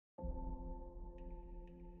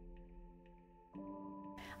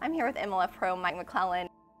I'm here with MLF Pro Mike McClelland.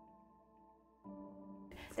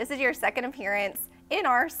 This is your second appearance in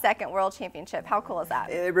our second World Championship. How cool is that?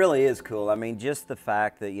 It really is cool. I mean, just the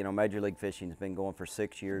fact that, Major League Fishing's been going for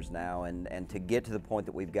 6 years now, and to get to the point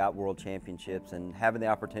that we've got World Championships and having the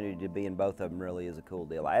opportunity to be in both of them really is a cool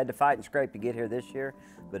deal. I had to fight and scrape to get here this year,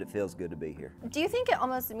 but it feels good to be here. Do you think it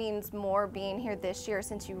almost means more being here this year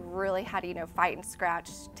since you really had to, fight and scratch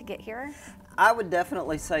to get here? I would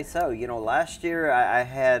definitely say so. Last year I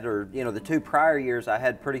had, or the 2 prior years, I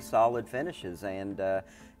had pretty solid finishes and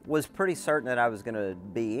was pretty certain that I was going to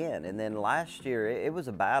be in. And then last year it was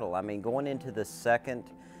a battle. I mean, going into the second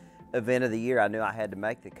event of the year, I knew I had to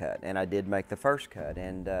make the cut, and I did make the first cut.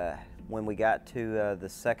 And when we got to the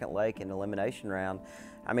second lake in the elimination round,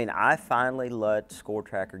 I mean, I finally let Score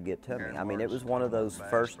Tracker get to me. I mean, it was one of those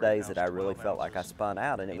first days that I really felt like I spun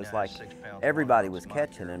out, and it was like everybody was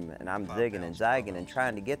catching and I'm zigging and zagging and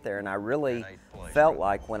trying to get there. And I really felt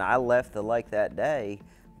like when I left the lake that day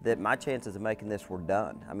that my chances of making this were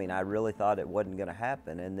done. I mean, I really thought it wasn't going to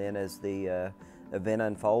happen. And then as the event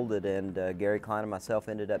unfolded and Gary Klein and myself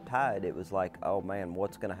ended up tied, it was like, oh man,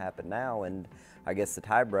 what's going to happen now? And I guess the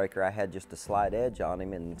tiebreaker, I had just a slight edge on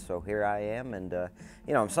him, and so here I am. And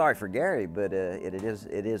I'm sorry for Gary, but it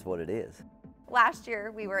is what it is. Last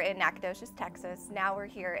year we were in Nacogdoches, Texas. Now we're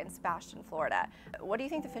here in Sebastian, Florida. What do you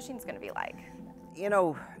think the fishing's going to be like?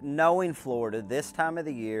 Knowing Florida, this time of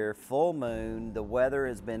the year, full moon, the weather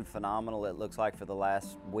has been phenomenal, it looks like, for the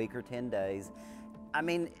last week or 10 days. I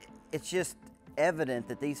mean, it's just evident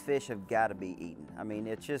that these fish have got to be eaten. I mean,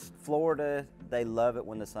 it's just Florida, they love it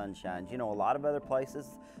when the sun shines. A lot of other places,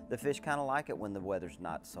 the fish kind of like it when the weather's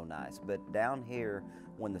not so nice. But down here,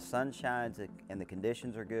 when the sun shines and the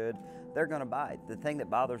conditions are good, they're going to bite. The thing that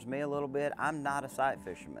bothers me a little bit, I'm not a sight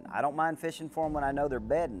fisherman. I don't mind fishing for them when I know they're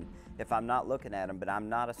bedding if I'm not looking at them, but I'm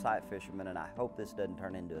not a sight fisherman, and I hope this doesn't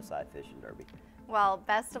turn into a sight fishing derby. Well,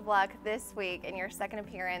 best of luck this week in your second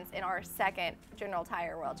appearance in our second General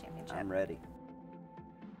Tire World Championship. I'm ready.